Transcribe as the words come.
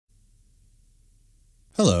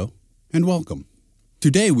Hello, and welcome.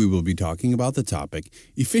 Today we will be talking about the topic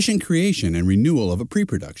Efficient Creation and Renewal of a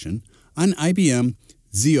Pre-Production on IBM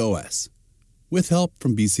z/OS, with help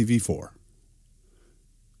from BCV4.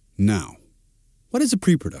 Now, what is a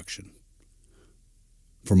pre-production?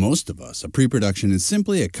 For most of us, a pre-production is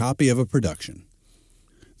simply a copy of a production.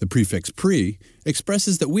 The prefix pre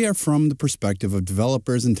expresses that we are from the perspective of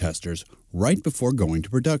developers and testers right before going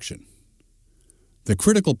to production. The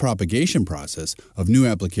critical propagation process of new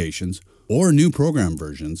applications or new program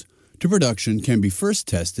versions to production can be first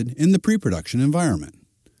tested in the pre-production environment.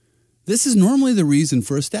 This is normally the reason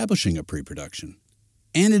for establishing a pre-production,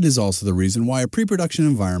 and it is also the reason why a pre-production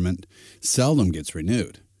environment seldom gets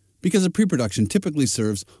renewed, because a pre-production typically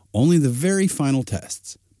serves only the very final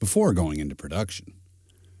tests before going into production,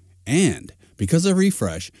 and because a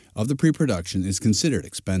refresh of the pre-production is considered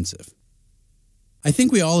expensive. I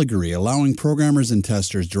think we all agree allowing programmers and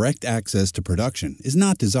testers direct access to production is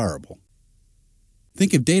not desirable.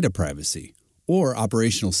 Think of data privacy or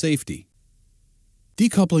operational safety.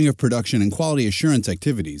 Decoupling of production and quality assurance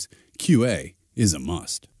activities, QA, is a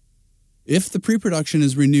must. If the pre-production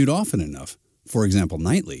is renewed often enough, for example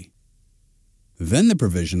nightly, then the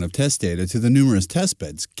provision of test data to the numerous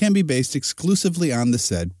testbeds can be based exclusively on the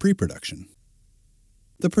said pre-production.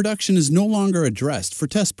 The production is no longer addressed for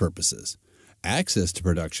test purposes. Access to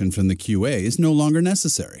production from the QA is no longer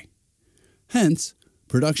necessary. Hence,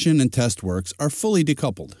 production and test works are fully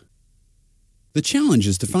decoupled. The challenge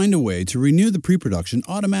is to find a way to renew the pre-production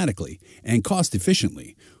automatically and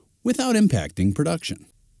cost-efficiently without impacting production.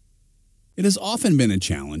 It has often been a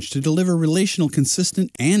challenge to deliver relational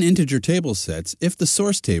consistent and integer table sets if the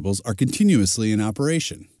source tables are continuously in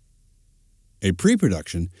operation. A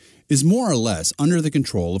pre-production is more or less under the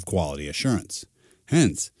control of quality assurance.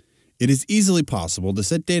 Hence, it is easily possible to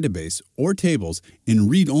set database or tables in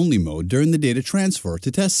read-only mode during the data transfer to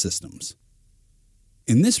test systems.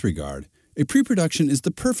 In this regard, a pre-production is the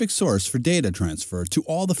perfect source for data transfer to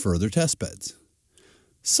all the further testbeds.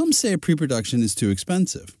 Some say a pre-production is too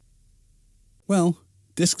expensive. Well,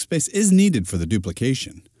 disk space is needed for the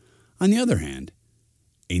duplication. On the other hand,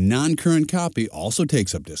 a non-current copy also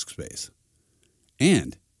takes up disk space.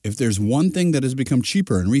 And if there's one thing that has become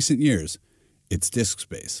cheaper in recent years, it's disk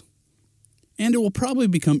space. And it will probably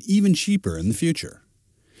become even cheaper in the future.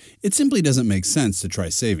 It simply doesn't make sense to try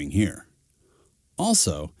saving here.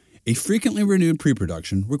 Also, a frequently renewed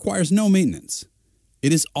pre-production requires no maintenance.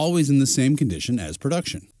 It is always in the same condition as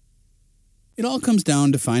production. It all comes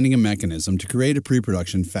down to finding a mechanism to create a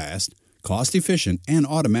pre-production fast, cost-efficient, and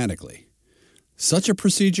automatically. Such a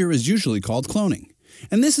procedure is usually called cloning,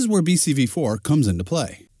 and this is where BCV4 comes into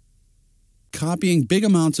play. Copying big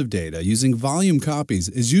amounts of data using volume copies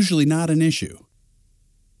is usually not an issue.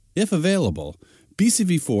 If available,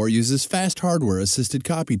 BCV4 uses fast hardware-assisted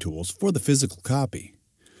copy tools for the physical copy,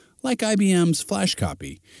 like IBM's Flash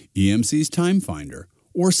Copy, EMC's Time Finder,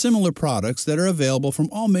 or similar products that are available from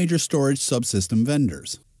all major storage subsystem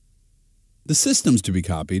vendors. The systems to be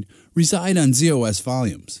copied reside on z/OS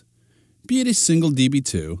volumes, be it a single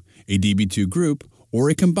DB2, a DB2 group, or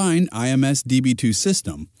a combined IMS DB2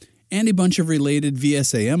 system, and a bunch of related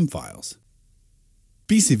VSAM files.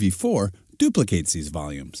 BCV4 duplicates these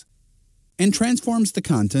volumes and transforms the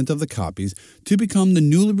content of the copies to become the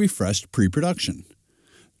newly refreshed pre-production.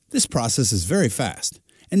 This process is very fast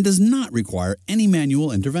and does not require any manual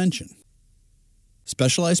intervention.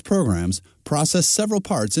 Specialized programs process several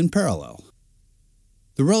parts in parallel.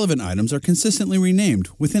 The relevant items are consistently renamed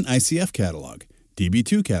within ICF catalog,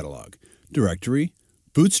 DB2 catalog, directory,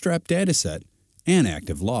 bootstrap dataset, and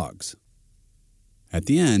active logs. At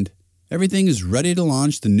the end, everything is ready to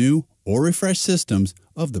launch the new or refreshed systems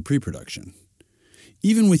of the pre-production.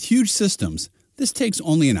 Even with huge systems, this takes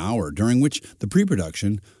only an hour during which the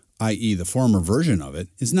pre-production, i.e. the former version of it,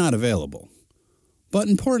 is not available. But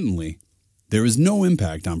importantly, there is no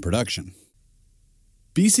impact on production.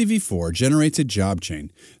 BCV4 generates a job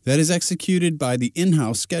chain that is executed by the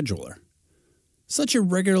in-house scheduler. Such a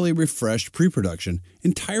regularly refreshed pre-production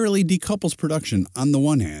entirely decouples production on the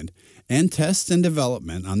one hand and tests and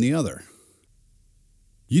development on the other.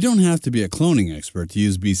 You don't have to be a cloning expert to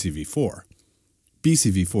use BCV4.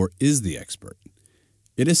 BCV4 is the expert.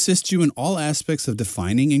 It assists you in all aspects of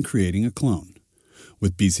defining and creating a clone.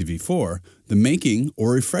 With BCV4, the making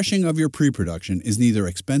or refreshing of your pre-production is neither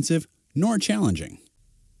expensive nor challenging.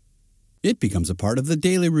 It becomes a part of the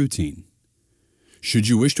daily routine. Should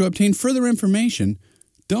you wish to obtain further information,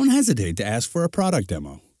 don't hesitate to ask for a product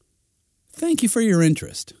demo. Thank you for your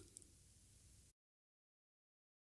interest.